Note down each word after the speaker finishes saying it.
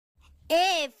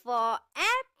A for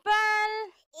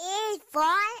apple. A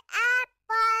for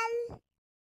apple.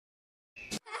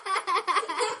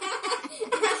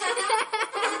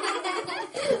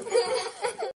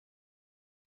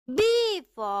 B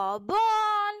for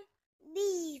ball.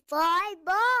 B for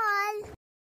ball.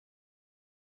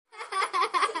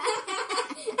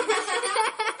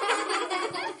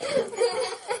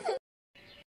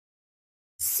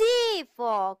 C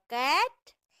for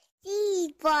cat.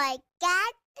 C for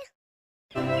cat.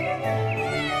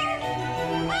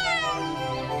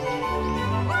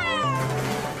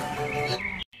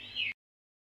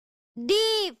 D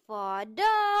for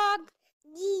dog.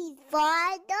 D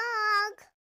for dog.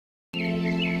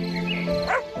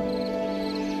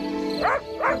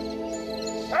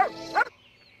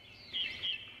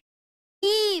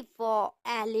 E for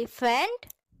elephant.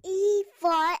 E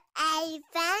for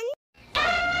elephant.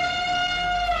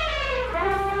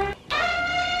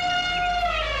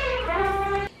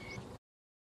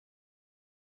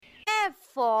 F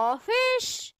for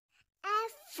fish.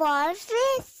 F for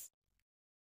fish.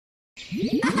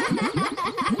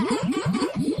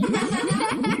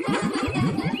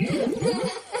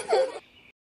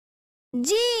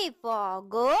 G for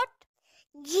goat.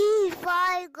 G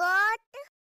for goat.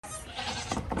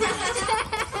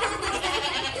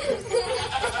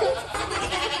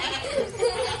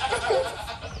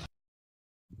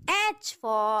 H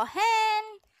for hen.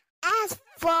 S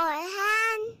for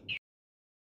hen.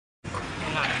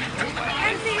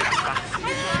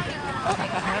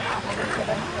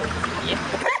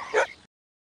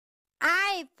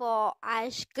 I for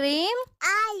ice cream.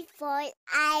 I for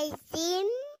ice cream.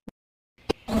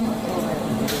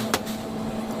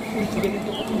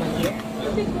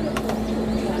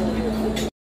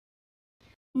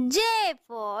 J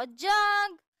for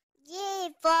jug. J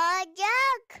for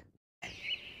jug.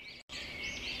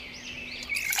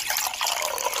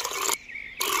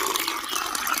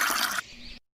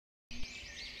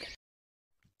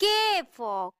 K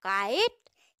for kite.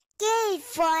 K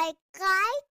for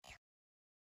kite.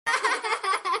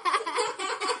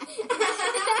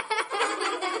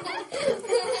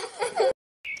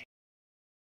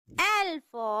 L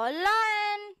for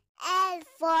lion. L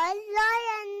for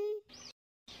lion.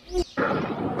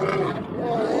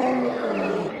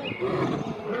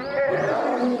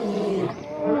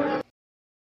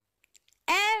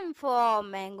 M for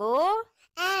mango.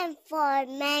 M for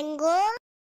mango.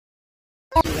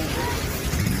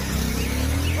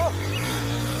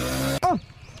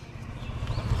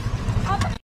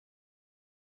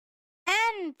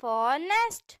 N for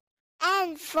nest.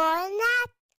 N for nut.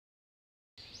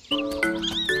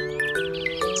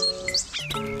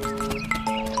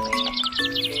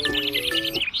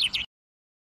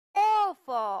 O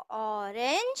for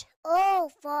orange. O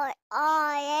for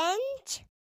orange.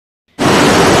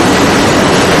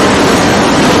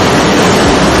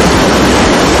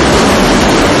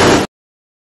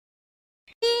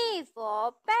 P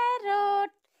for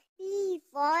parrot. P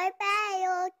for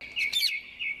parrot.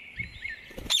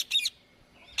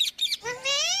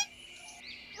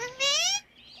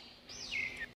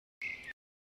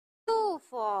 Q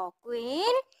for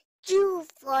queen. Q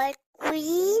for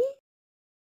queen.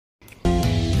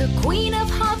 The Queen of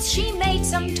Hearts, she made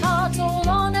some tarts all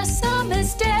on a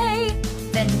summer's day.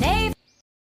 The knave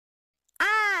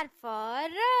R for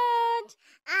rose.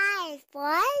 I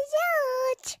for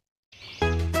root.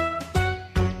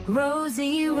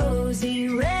 Rosie, Rosie,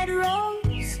 red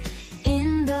rose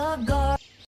in the garden.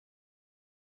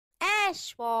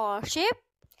 S for ship.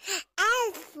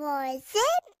 S for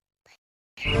zip.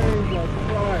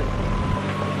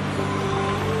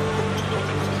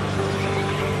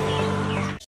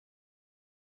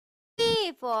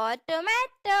 T for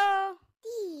tomato.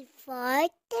 T for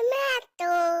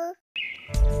tomato.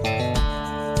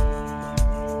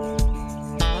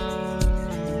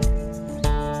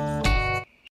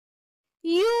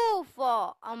 U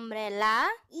for umbrella.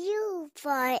 U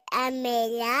for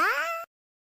umbrella.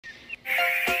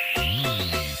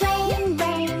 Rain,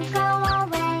 rain, go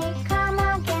away, come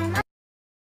again.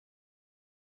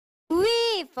 V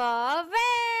for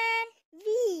van. V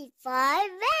for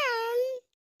van.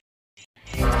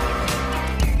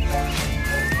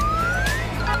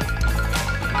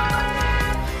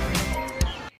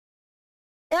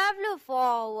 W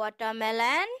for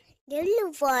watermelon.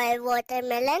 W for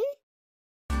watermelon.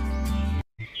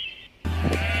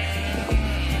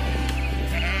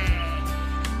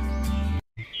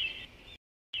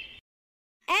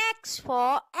 X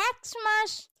for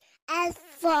Xmas. S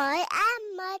for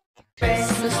Ahmad.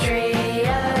 Christmas tree,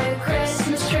 oh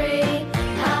Christmas tree,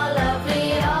 how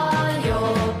lovely are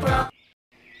your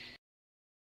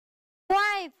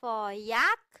Y for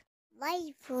yak.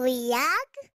 Y for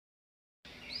yak.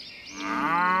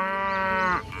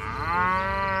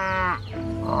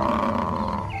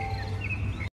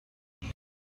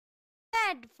 Z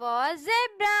for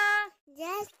zebra. Z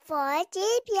for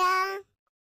zebra.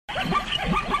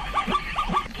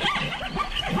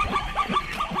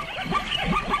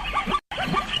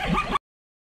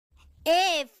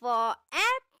 A for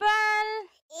apple.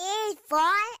 A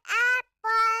for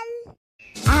apple.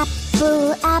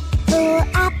 Apple, apple,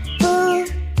 apple.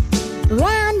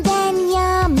 Round and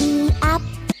yummy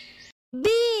apple. B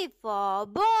for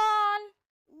ball.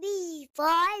 B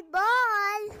for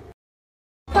ball.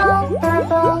 Purple,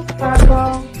 purple,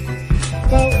 purple.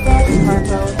 This is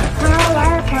purple,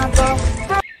 color purple.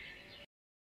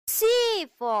 C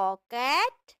for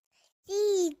cat. C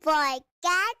for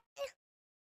cat.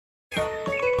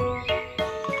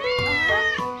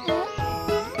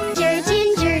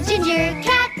 Ginger, ginger,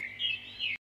 cat.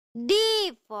 D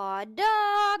for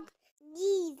dog.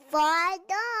 D for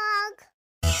dog.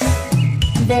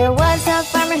 There was a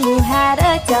farmer who had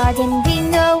a dog, and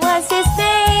Bingo was his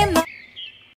name.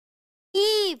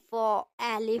 E for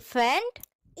elephant.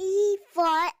 E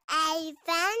for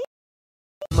elephant.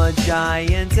 I'm a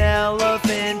giant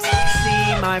elephant.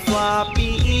 See my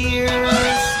floppy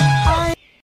ears.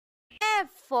 F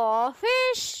for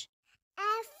fish.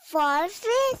 F for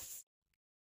fish.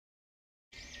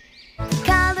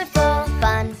 Colorful,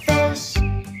 fun fish.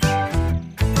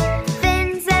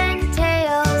 Fins and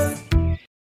tails.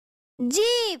 G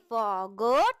for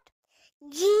goat.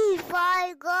 G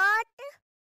for goat.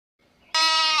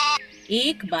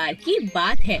 एक बार की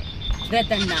बात है,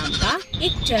 रतन नाम का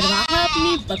एक चरवाहा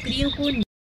अपनी बकरियों को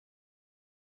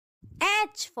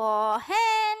H for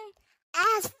hen.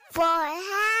 S for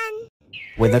hen.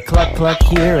 With a cluck cluck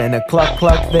here and a cluck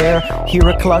cluck there. Here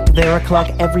a cluck, there a cluck,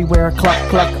 everywhere a cluck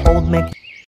cluck. Old Mac.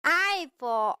 I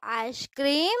for ice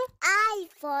cream. I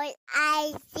for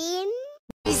ice cream.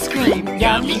 Ice cream,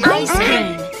 yummy ice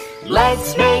cream.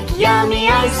 Let's make yummy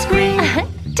ice cream.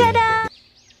 Ta-da!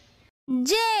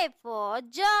 J for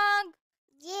jug.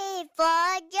 J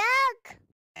for jug.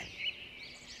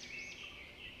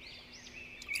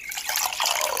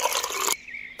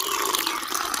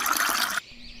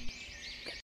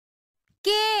 K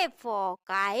for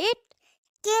kite.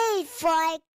 K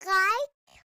for kite.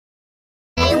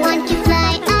 I want to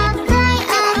fly a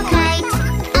kite,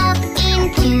 up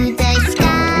into the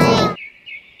sky.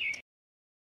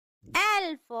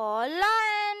 L for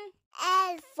lion.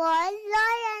 L for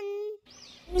lion.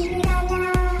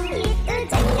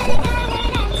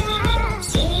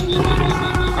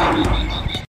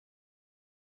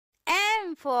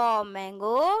 M for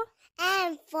mango.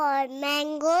 M for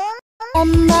mango.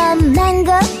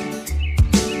 Mango,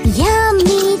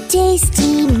 yummy,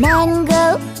 tasty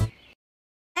mango.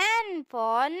 N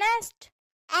for nest.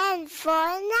 N for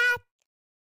nut.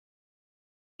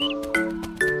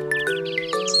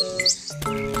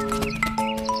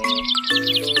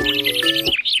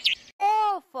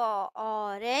 O for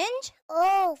orange.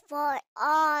 O for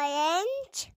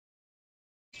orange.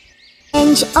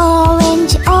 Orange,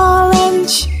 orange,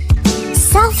 orange,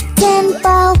 soft and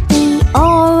pulpy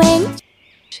orange.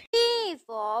 P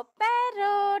for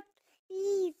parrot.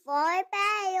 P for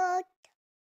parrot.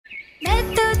 मैं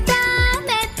तोता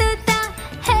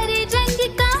हरे रंग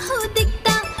का हूँ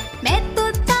दिखता, मैं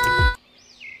तोता।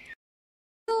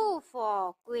 Q for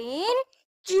queen.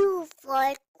 Q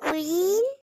for queen.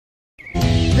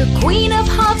 The queen of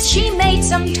hearts, she made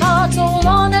some tarts all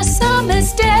on a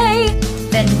summer's day.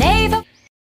 The knave of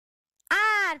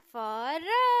R for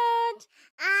rose.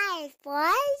 I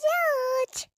for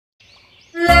root.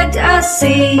 Let us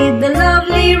see the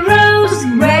lovely rose,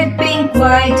 red, pink,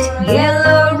 white,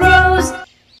 yellow rose.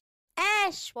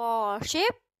 S for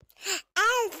ship.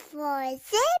 S for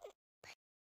zip.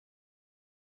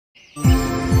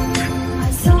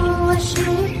 I saw a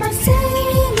ship a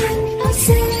sailing on.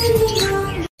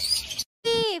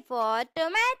 T for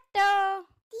tomato.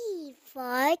 T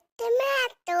for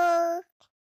tomato.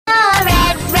 Oh,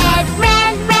 red, red,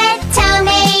 red, red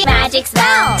tomato. Magic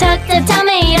spell, took the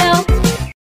tomato.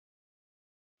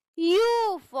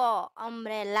 U for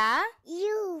umbrella.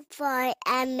 U for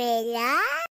umbrella.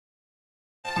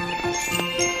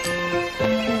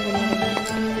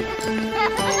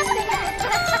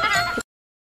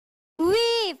 V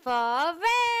for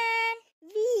van.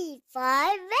 V for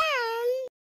van.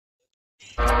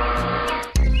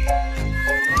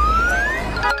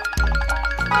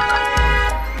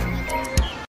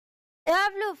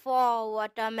 W for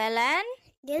watermelon.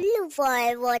 W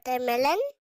for watermelon.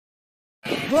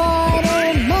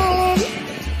 Watermelon,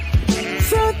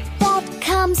 fruit that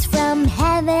comes comes from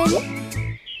heaven.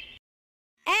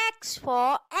 X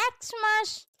for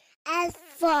Xmas. S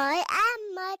for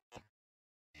Emmet.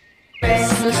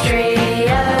 Christmas tree,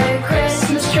 oh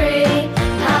Christmas tree,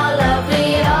 how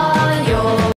lovely are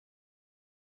your.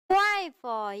 Y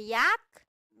for Yak.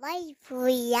 Y for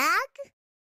Yak.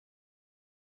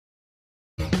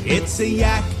 It's a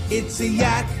yak, it's a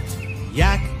yak.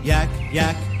 Yak, yak,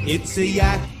 yak, it's a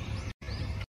yak.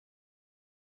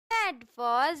 Z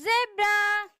for Zebra.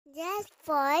 Z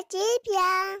for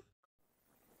Zebra.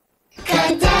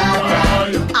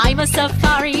 I'm a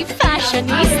safari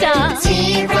fashionista.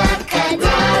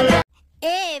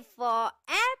 A for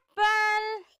Apple.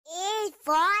 A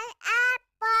for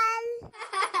Apple.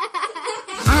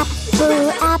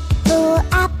 Apple, apple,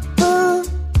 apple.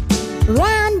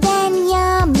 Round and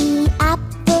yummy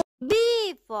apple. B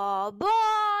for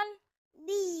Ball.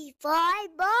 B for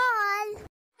Ball.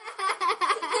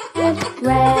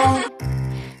 Red,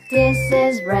 this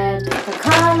is red, the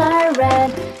color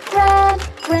red, red,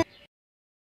 red.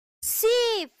 C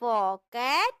for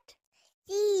Cat.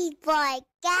 C for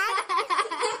Cat.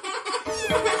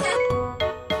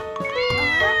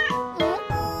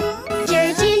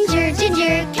 Ginger,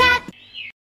 ginger, cat.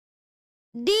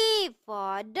 D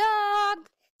for Dog.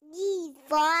 D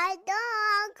for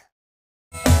Dog.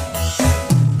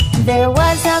 There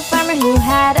was a farmer who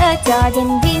had a dog,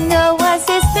 and we know was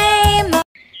his name.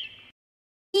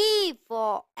 E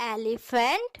for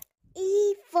Elephant.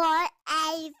 E for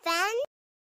Elephant.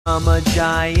 I'm a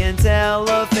giant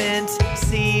elephant.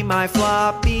 See my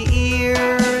floppy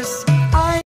ears.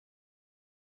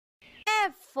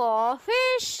 F for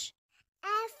Fish.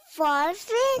 F for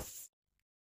Fish.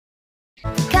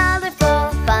 Colorful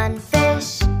fun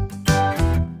fish,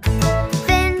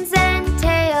 fins and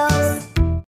tails.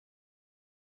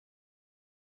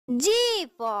 G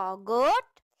for Goat.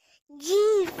 G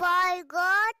for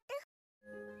Goat.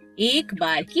 एक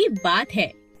बार की बात है,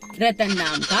 रतन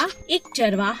नाम का एक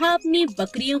चरवाहा अपनी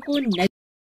बकरियों को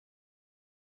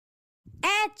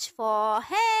H for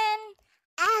Hen.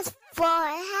 S for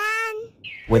Hen.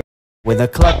 With a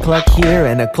cluck cluck here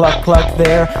and a cluck cluck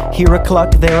there. Here a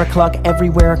cluck, there a cluck,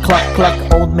 everywhere a cluck cluck.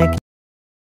 Old Mac.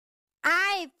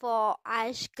 I for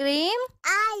Ice Cream.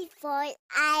 I for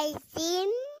Ice Cream.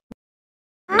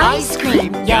 Ice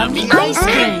cream, yummy ice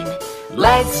cream.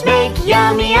 Let's make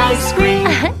yummy ice cream.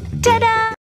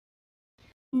 Ta-da!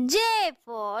 J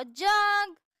for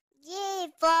Jug. J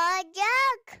for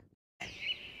Jug.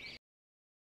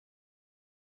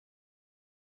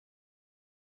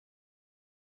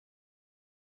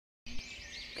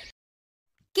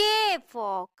 K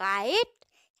for Kite.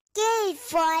 K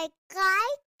for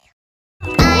Kite.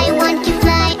 I want to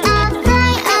fly a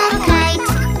kite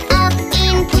up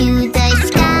into the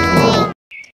sky.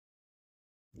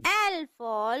 L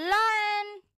for Lion.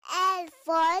 L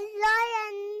for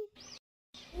Lion.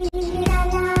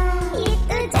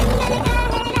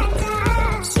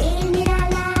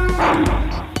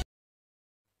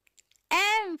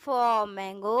 M for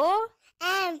Mango.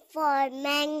 M for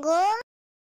Mango.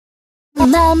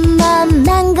 Mama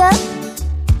mango,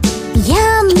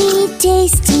 yummy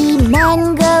tasty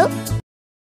mango.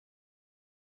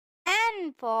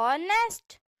 N for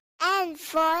Nest. N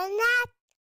for Nut.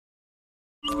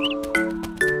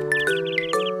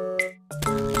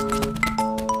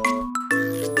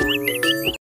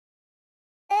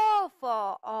 O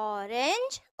for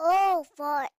Orange. O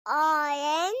for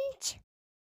Orange.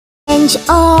 Orange,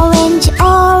 orange,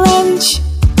 orange.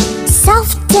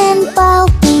 Soft and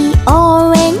pulpy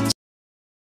orange.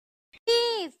 P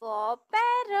for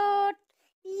Parrot.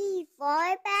 P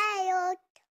for Parrot.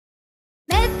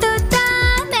 मैं तोता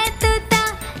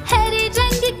हरे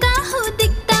रंग का हूँ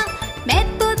दिखता, मैं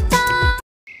तोता.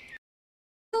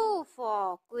 Q for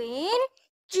Queen.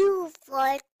 Q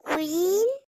for Queen.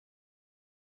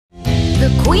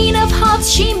 The queen of hearts,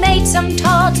 she made some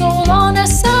tarts all on a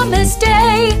summer's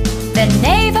day. The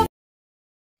knave of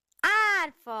R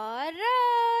for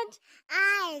Rose.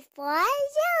 I for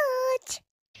Rose.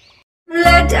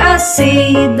 Let us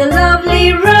see the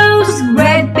lovely rose,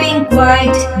 red, pink,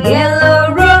 white,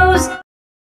 yellow rose.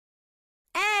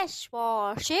 S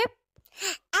for Ship.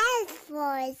 S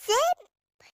for Ship.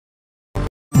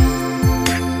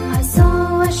 I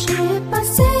saw a ship a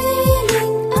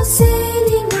sailing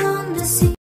on the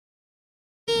sea.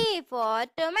 T for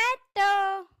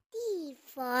Tomato. T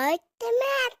for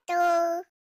Tomato.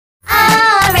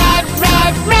 Oh, red,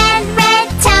 red, red, red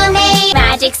tomato.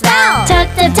 Magic spell. Took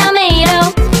the tomato.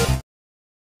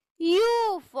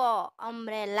 U for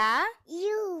Umbrella.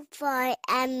 U for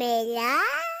Umbrella.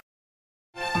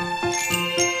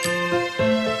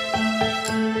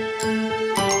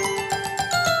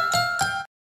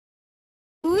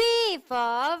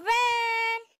 for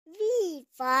van. V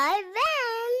for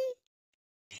van.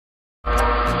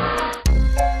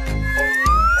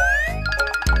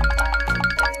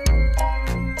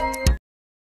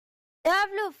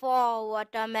 W for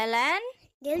watermelon.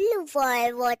 W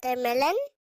for watermelon.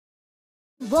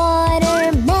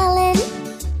 Watermelon,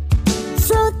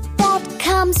 fruit that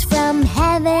comes from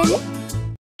heaven.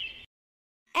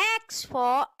 X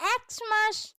for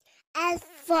Xmas. S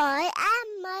for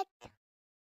Ahmad.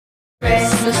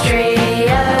 Christmas tree,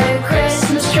 oh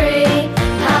Christmas tree,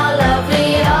 how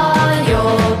lovely are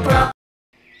your brow.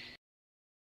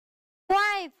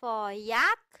 Y for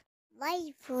yak.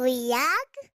 Y for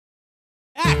yak.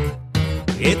 Yak.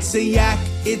 It's a yak,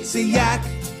 it's a yak.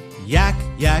 Yak,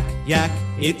 yak, yak,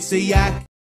 it's a yak.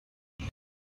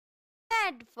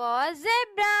 Z for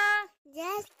zebra. Z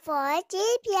for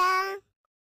zebra.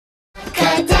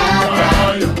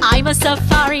 I'm a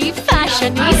safari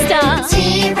fashionista.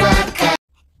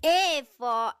 A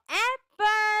for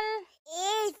apple.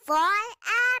 A for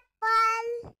apple.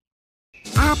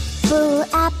 Apple,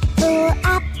 apple,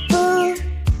 apple,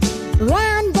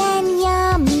 round and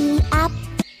yummy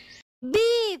apple. B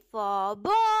for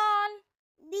ball.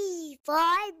 B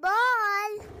for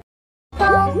ball.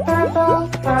 Purple, purple,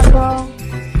 purple,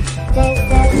 this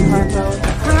is purple,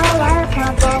 color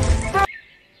purple.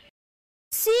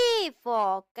 C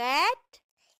for cat.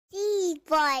 C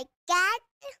for cat.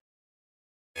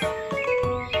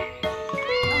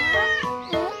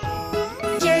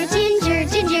 Ginger, ginger,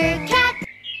 ginger cat.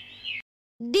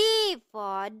 D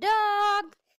for dog.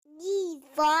 D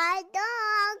for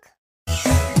dog.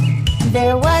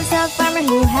 There was a farmer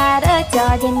who had a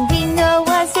dog, and Bingo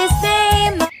was his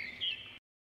name.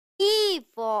 E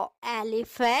for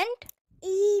elephant.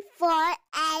 E for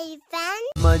elephant.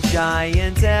 I'm a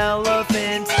giant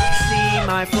elephant. See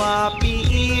my floppy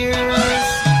ears.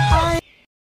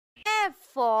 F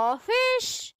for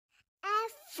fish.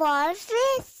 F for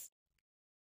fish.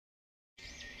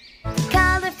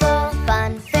 Colorful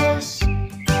fun fish,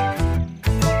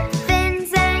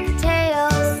 fins and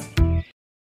tails.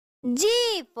 G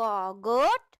for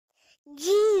goat.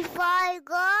 G for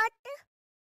goat.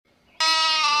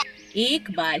 एक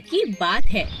बार की बात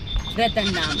है, रतन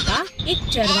नाम का एक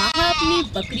चरवाहा अपनी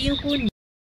बकरियों को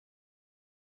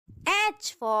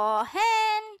H for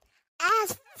hen.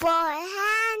 S for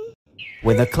hen.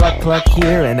 With a cluck cluck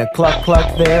here and a cluck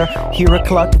cluck there. Here a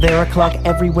cluck, there a cluck,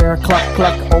 everywhere a cluck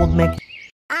cluck. Old Mac.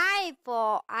 I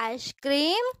for ice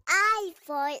cream. I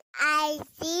for ice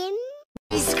cream.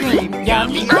 Ice cream,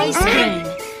 yummy ice cream.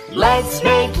 Let's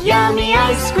make yummy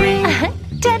ice cream.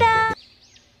 Ta-da!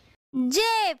 J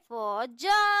for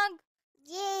jug.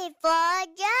 J for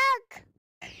jug.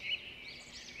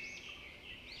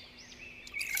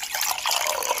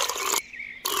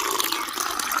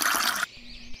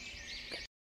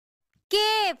 K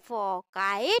for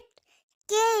kite.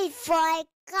 K for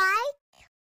kite.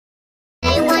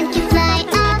 I want to fly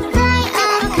a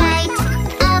kite,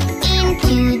 up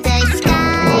into the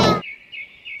sky.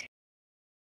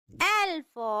 L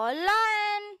for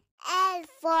lion. L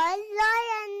for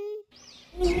lion.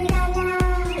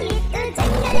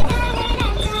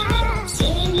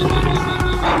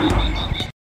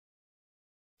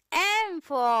 M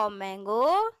for mango.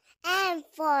 M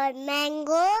for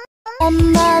mango.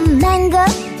 Mango,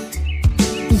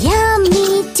 yummy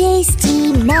tasty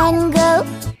mango.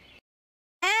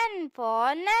 N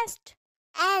for nest.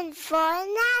 N for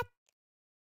nut.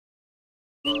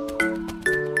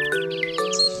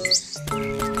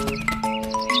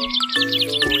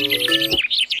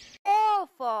 O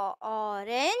for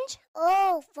orange.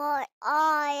 O for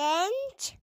orange.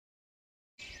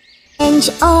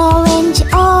 Orange,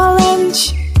 orange,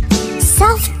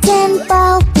 soft and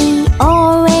pulpy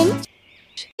orange.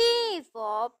 P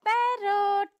for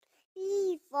parrot. P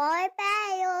for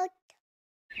parrot.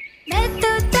 मैं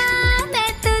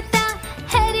तोता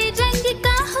हरे रंग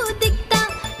का हूँ दिखता,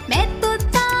 मैं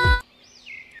तोता.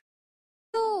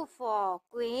 Q for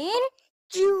queen.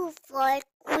 Q for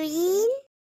queen.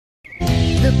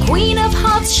 The queen of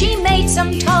hearts, she made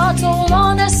some tarts all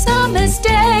on a summer's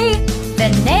day. The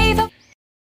knave of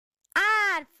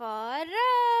R for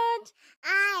rose.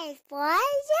 I for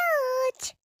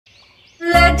rose.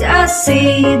 Let us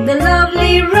see the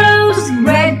lovely rose,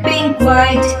 red, pink,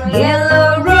 white,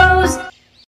 yellow rose.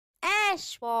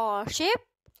 S for ship.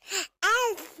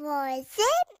 S for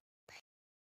ship.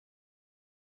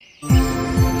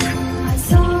 I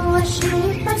saw a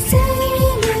ship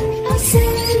a-sailing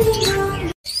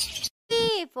on.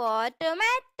 T for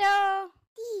tomato.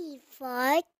 T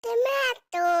for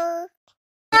tomato.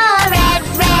 Oh, red,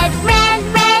 red, red,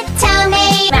 red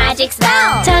tomato. Magic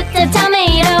spell. Took the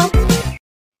tomato.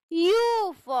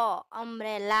 for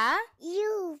umbrella.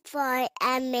 U for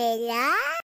umbrella.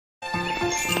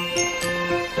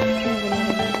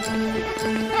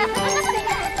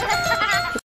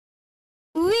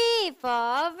 V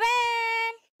for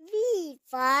van. V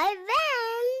for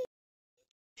van.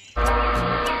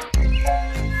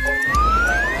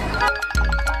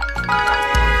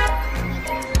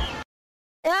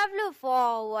 W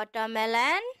for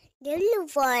watermelon. W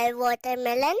for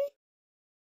watermelon.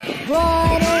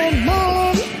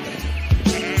 Watermelon,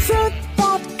 fruit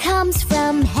that comes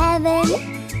from heaven.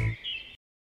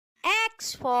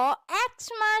 X for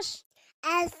Xmas.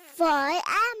 S for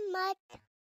Ahmad.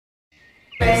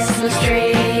 Christmas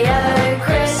tree, oh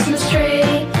Christmas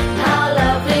tree, how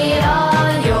lovely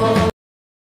are your.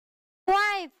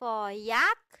 Y for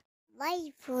yak.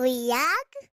 Y for yak.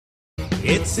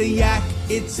 It's a yak,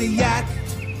 it's a yak.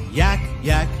 Yak,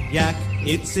 yak, yak,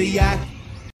 it's a yak.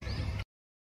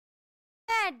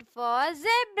 Z for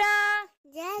zebra.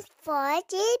 Z for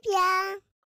zebra.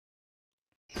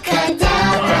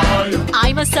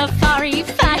 I'm a safari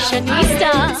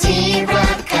fashionista. Zebra,